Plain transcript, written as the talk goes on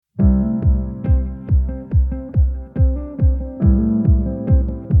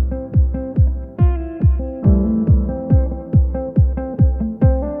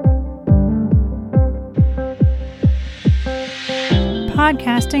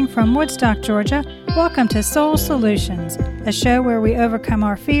Podcasting from Woodstock, Georgia, welcome to Soul Solutions, a show where we overcome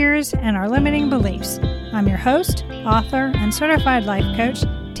our fears and our limiting beliefs. I'm your host, author, and certified life coach,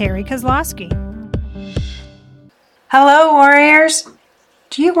 Terry Kozlowski. Hello, warriors!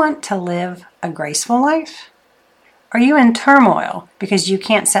 Do you want to live a graceful life? Are you in turmoil because you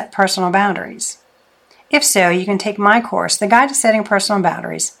can't set personal boundaries? If so, you can take my course, The Guide to Setting Personal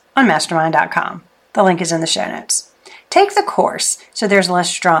Boundaries, on mastermind.com. The link is in the show notes. Take the course so there's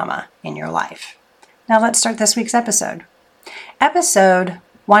less drama in your life. Now let's start this week's episode. Episode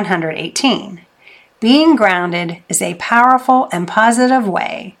 118. Being grounded is a powerful and positive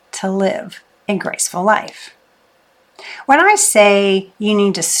way to live a graceful life. When I say you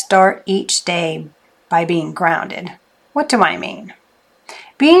need to start each day by being grounded, what do I mean?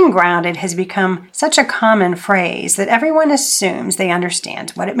 Being grounded has become such a common phrase that everyone assumes they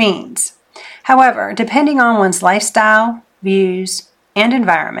understand what it means. However, depending on one's lifestyle, views, and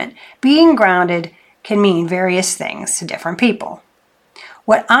environment, being grounded can mean various things to different people.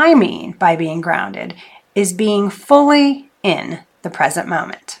 What I mean by being grounded is being fully in the present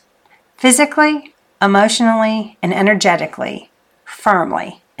moment, physically, emotionally, and energetically,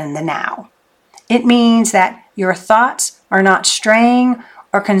 firmly in the now. It means that your thoughts are not straying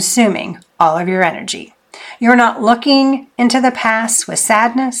or consuming all of your energy. You're not looking into the past with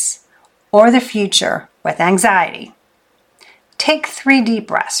sadness or the future with anxiety. Take 3 deep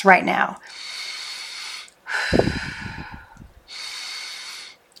breaths right now.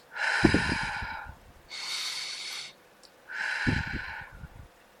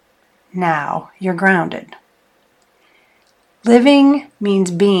 Now you're grounded. Living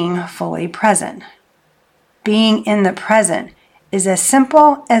means being fully present. Being in the present is as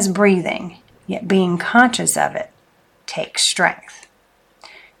simple as breathing, yet being conscious of it takes strength.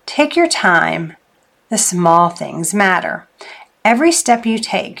 Take your time. The small things matter. Every step you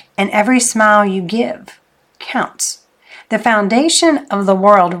take and every smile you give counts. The foundation of the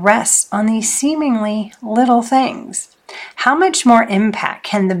world rests on these seemingly little things. How much more impact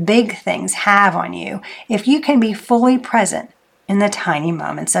can the big things have on you if you can be fully present in the tiny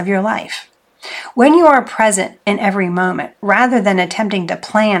moments of your life? When you are present in every moment, rather than attempting to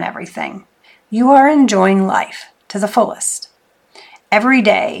plan everything, you are enjoying life to the fullest. Every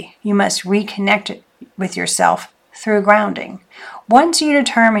day, you must reconnect with yourself through grounding. Once you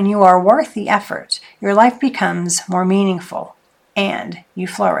determine you are worth the effort, your life becomes more meaningful and you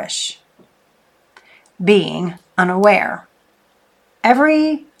flourish. Being unaware.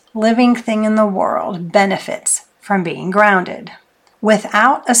 Every living thing in the world benefits from being grounded.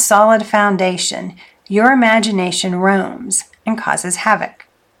 Without a solid foundation, your imagination roams and causes havoc.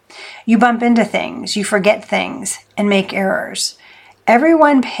 You bump into things, you forget things, and make errors.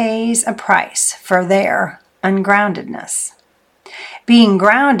 Everyone pays a price for their ungroundedness. Being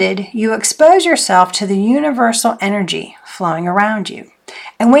grounded, you expose yourself to the universal energy flowing around you.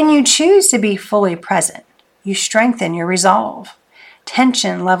 And when you choose to be fully present, you strengthen your resolve.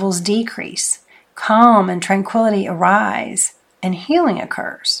 Tension levels decrease, calm and tranquility arise, and healing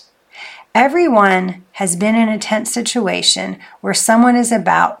occurs. Everyone has been in a tense situation where someone is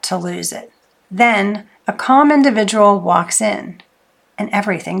about to lose it. Then a calm individual walks in, and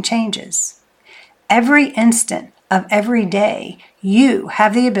everything changes. Every instant of every day, you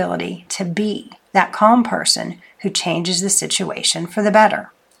have the ability to be that calm person who changes the situation for the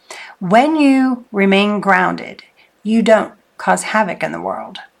better. When you remain grounded, you don't cause havoc in the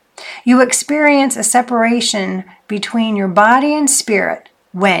world. You experience a separation between your body and spirit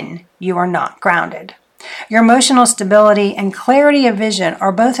when you are not grounded. Your emotional stability and clarity of vision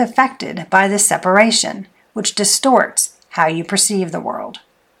are both affected by this separation, which distorts how you perceive the world.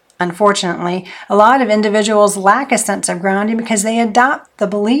 Unfortunately, a lot of individuals lack a sense of grounding because they adopt the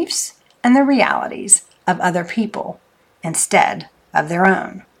beliefs and the realities of other people instead of their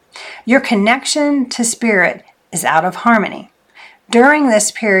own. Your connection to spirit is out of harmony. During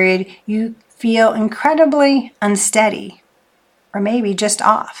this period, you feel incredibly unsteady, or maybe just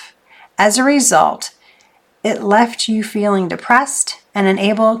off. As a result, it left you feeling depressed and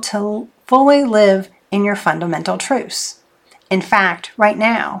unable to fully live in your fundamental truths. In fact, right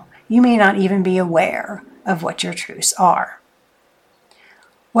now, you may not even be aware of what your truths are.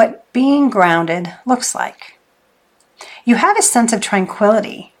 What being grounded looks like. You have a sense of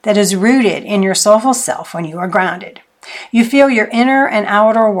tranquility that is rooted in your soulful self when you are grounded. You feel your inner and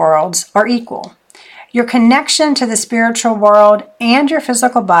outer worlds are equal. Your connection to the spiritual world and your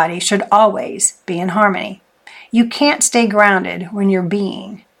physical body should always be in harmony. You can't stay grounded when your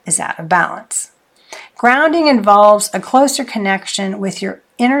being is out of balance. Grounding involves a closer connection with your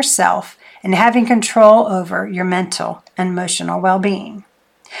inner self and having control over your mental and emotional well-being.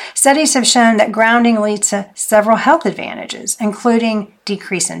 Studies have shown that grounding leads to several health advantages, including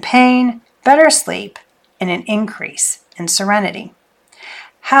decrease in pain, better sleep, and an increase in serenity.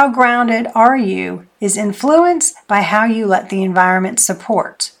 How grounded are you is influenced by how you let the environment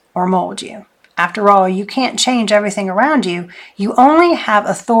support or mold you. After all, you can't change everything around you. You only have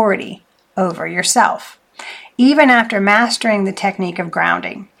authority over yourself. Even after mastering the technique of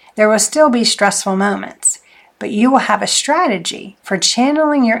grounding, there will still be stressful moments, but you will have a strategy for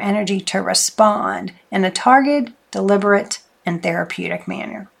channeling your energy to respond in a targeted, deliberate, and therapeutic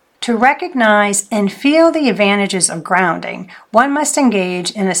manner. To recognize and feel the advantages of grounding, one must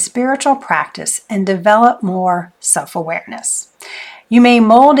engage in a spiritual practice and develop more self-awareness. You may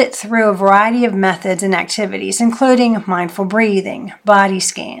mold it through a variety of methods and activities, including mindful breathing, body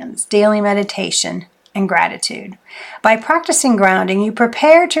scans, daily meditation, and gratitude. By practicing grounding, you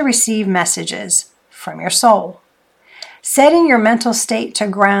prepare to receive messages from your soul. Setting your mental state to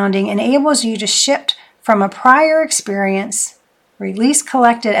grounding enables you to shift from a prior experience, release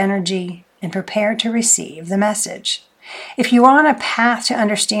collected energy, and prepare to receive the message. If you are on a path to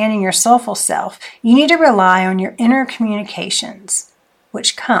understanding your soulful self, you need to rely on your inner communications,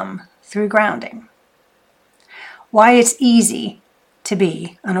 which come through grounding. Why it's easy to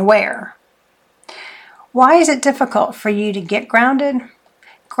be unaware. Why is it difficult for you to get grounded?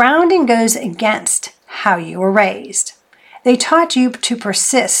 Grounding goes against how you were raised. They taught you to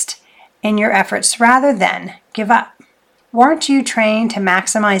persist in your efforts rather than give up. Weren't you trained to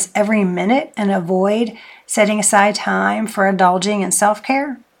maximize every minute and avoid setting aside time for indulging in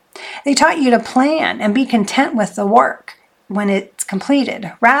self-care? They taught you to plan and be content with the work when it's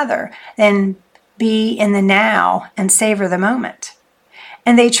completed, rather than be in the now and savor the moment.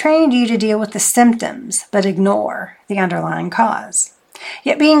 And they trained you to deal with the symptoms, but ignore the underlying cause.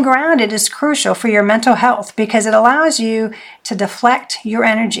 Yet being grounded is crucial for your mental health because it allows you to deflect your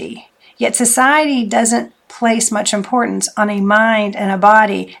energy. Yet society doesn't place much importance on a mind and a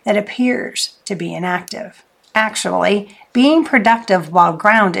body that appears to be inactive. Actually, being productive while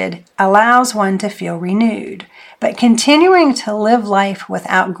grounded allows one to feel renewed, but continuing to live life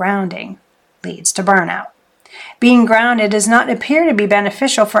without grounding leads to burnout. Being grounded does not appear to be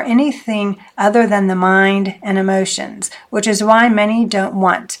beneficial for anything other than the mind and emotions, which is why many don't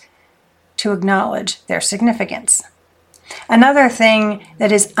want to acknowledge their significance. Another thing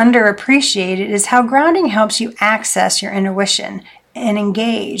that is underappreciated is how grounding helps you access your intuition and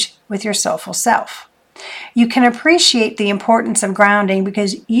engage with your soulful self. You can appreciate the importance of grounding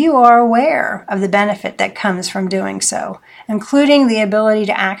because you are aware of the benefit that comes from doing so, including the ability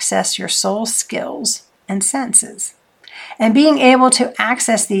to access your soul skills and senses. And being able to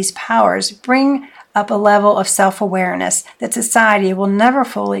access these powers bring up a level of self-awareness that society will never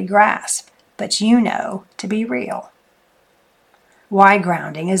fully grasp, but you know to be real. Why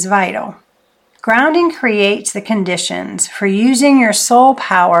grounding is vital. Grounding creates the conditions for using your soul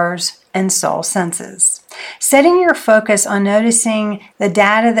powers and soul senses. Setting your focus on noticing the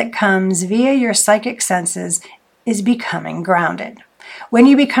data that comes via your psychic senses is becoming grounded. When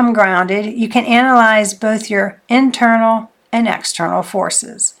you become grounded, you can analyze both your internal and external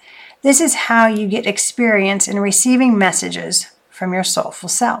forces. This is how you get experience in receiving messages from your soulful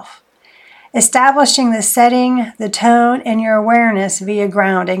self. Establishing the setting, the tone, and your awareness via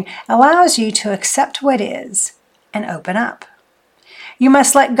grounding allows you to accept what is and open up. You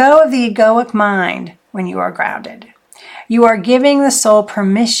must let go of the egoic mind when you are grounded. You are giving the soul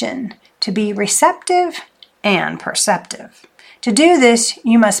permission to be receptive and perceptive. To do this,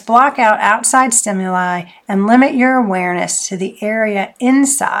 you must block out outside stimuli and limit your awareness to the area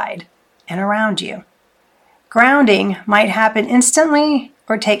inside and around you. Grounding might happen instantly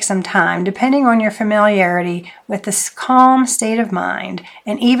or take some time, depending on your familiarity with this calm state of mind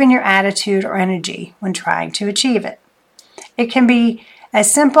and even your attitude or energy when trying to achieve it. It can be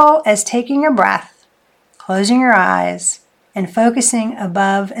as simple as taking a breath, closing your eyes, and focusing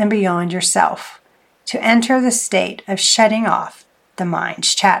above and beyond yourself to enter the state of shutting off the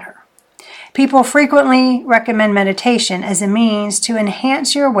mind's chatter. People frequently recommend meditation as a means to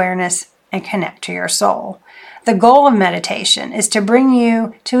enhance your awareness and connect to your soul. The goal of meditation is to bring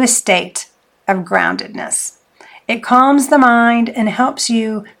you to a state of groundedness. It calms the mind and helps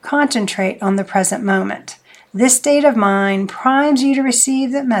you concentrate on the present moment. This state of mind primes you to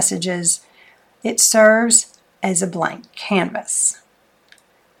receive the messages. It serves as a blank canvas.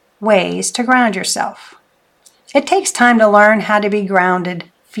 Ways to ground yourself. It takes time to learn how to be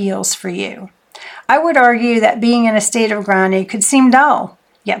grounded feels for you. I would argue that being in a state of grounding could seem dull,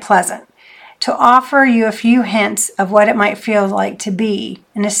 yet pleasant. to offer you a few hints of what it might feel like to be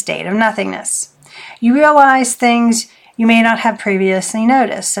in a state of nothingness. You realize things you may not have previously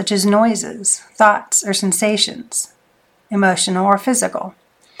noticed, such as noises, thoughts, or sensations, emotional or physical.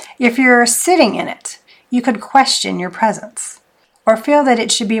 If you're sitting in it, you could question your presence, or feel that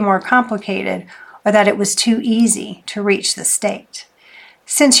it should be more complicated, or that it was too easy to reach the state.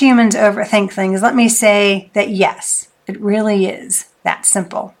 Since humans overthink things, let me say that yes, it really is that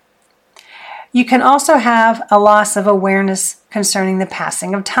simple. You can also have a loss of awareness concerning the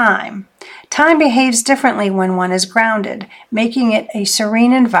passing of time. Time behaves differently when one is grounded, making it a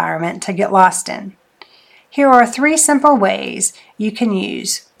serene environment to get lost in. Here are 3 simple ways you can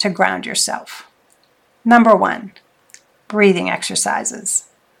use to ground yourself. Number 1, breathing exercises.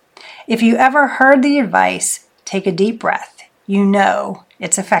 If you ever heard the advice, take a deep breath, you know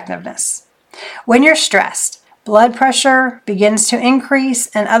its effectiveness. When you're stressed, blood pressure begins to increase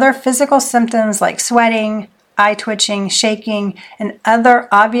and other physical symptoms like sweating, eye twitching, shaking, and other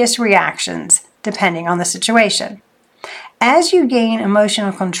obvious reactions depending on the situation. As you gain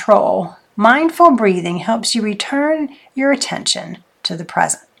emotional control, mindful breathing helps you return your attention to the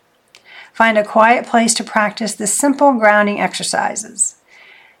present. Find a quiet place to practice the simple grounding exercises.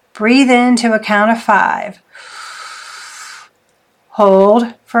 Breathe in to a count of 5.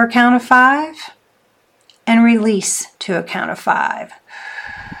 Hold for a count of 5. And release to a count of 5.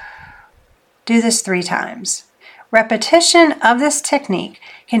 Do this 3 times. Repetition of this technique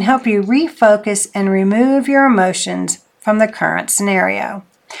can help you refocus and remove your emotions from the current scenario.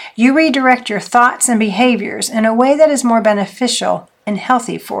 You redirect your thoughts and behaviors in a way that is more beneficial and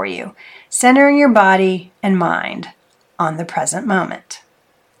healthy for you, centering your body and mind on the present moment.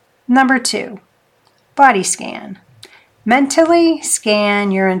 Number 2, body scan. Mentally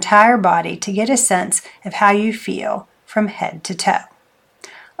scan your entire body to get a sense of how you feel from head to toe.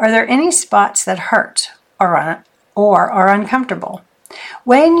 Are there any spots that hurt or are uncomfortable?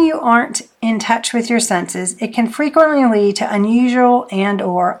 When you aren't in touch with your senses, it can frequently lead to unusual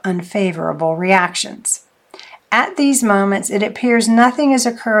and/or unfavorable reactions. At these moments, it appears nothing is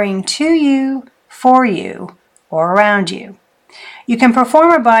occurring to you, for you, or around you. You can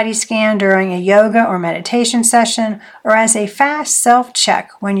perform a body scan during a yoga or meditation session or as a fast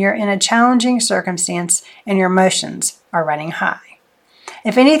self-check when you're in a challenging circumstance and your emotions are running high.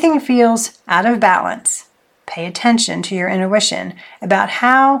 If anything feels out of balance, pay attention to your intuition about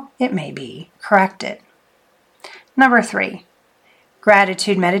how it may be corrected. Number 3,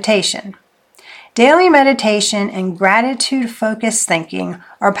 gratitude meditation. Daily meditation and gratitude-focused thinking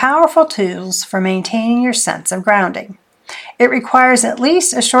are powerful tools for maintaining your sense of grounding. It requires at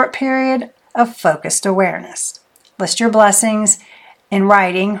least a short period of focused awareness. List your blessings in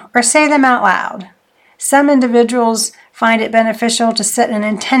writing or say them out loud. Some individuals find it beneficial to set an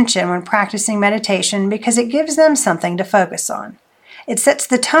intention when practicing meditation because it gives them something to focus on. It sets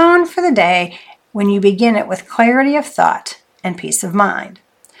the tone for the day when you begin it with clarity of thought and peace of mind.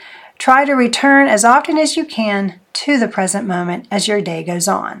 Try to return as often as you can to the present moment as your day goes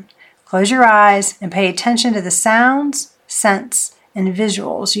on. Close your eyes and pay attention to the sounds, scents, and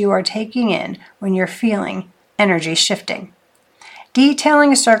visuals you are taking in when you're feeling energy shifting.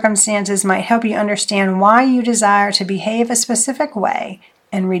 Detailing circumstances might help you understand why you desire to behave a specific way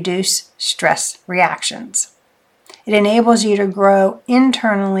and reduce stress reactions. It enables you to grow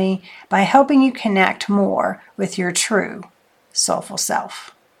internally by helping you connect more with your true soulful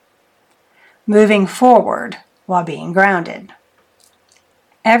self. Moving forward while being grounded.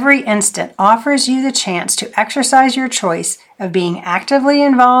 Every instant offers you the chance to exercise your choice of being actively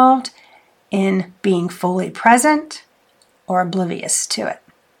involved in being fully present or oblivious to it.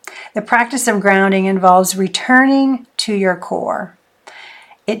 The practice of grounding involves returning to your core.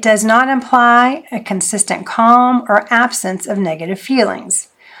 It does not imply a consistent calm or absence of negative feelings.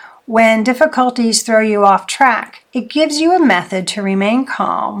 When difficulties throw you off track, it gives you a method to remain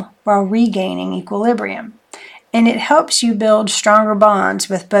calm while regaining equilibrium, and it helps you build stronger bonds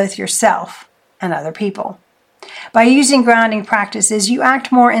with both yourself and other people. By using grounding practices, you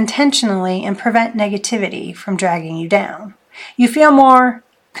act more intentionally and prevent negativity from dragging you down. You feel more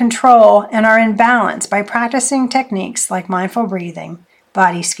control and are in balance by practicing techniques like mindful breathing,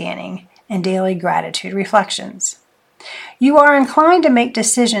 body scanning, and daily gratitude reflections. You are inclined to make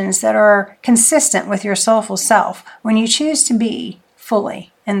decisions that are consistent with your soulful self when you choose to be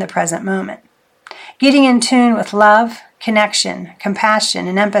fully in the present moment. Getting in tune with love, connection, compassion,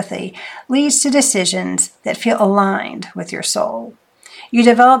 and empathy leads to decisions that feel aligned with your soul. You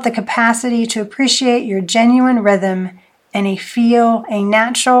develop the capacity to appreciate your genuine rhythm and feel a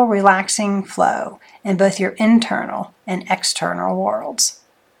natural, relaxing flow in both your internal and external worlds.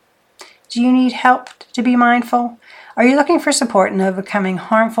 Do you need help to be mindful? Are you looking for support in overcoming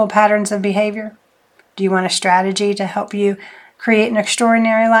harmful patterns of behavior? Do you want a strategy to help you create an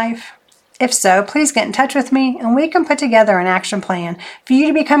extraordinary life? If so, please get in touch with me and we can put together an action plan for you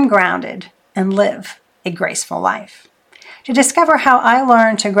to become grounded and live a graceful life. To discover how I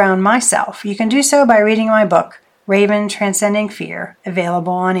learned to ground myself, you can do so by reading my book, Raven Transcending Fear,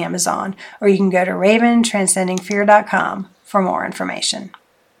 available on Amazon, or you can go to raventranscendingfear.com for more information.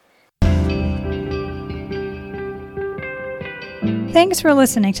 Thanks for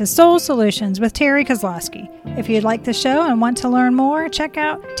listening to Soul Solutions with Terry Kozlowski. If you'd like the show and want to learn more, check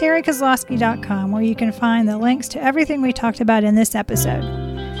out terrykozlowski.com, where you can find the links to everything we talked about in this episode.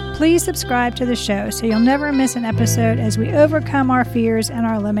 Please subscribe to the show so you'll never miss an episode as we overcome our fears and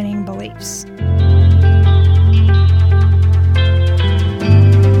our limiting beliefs.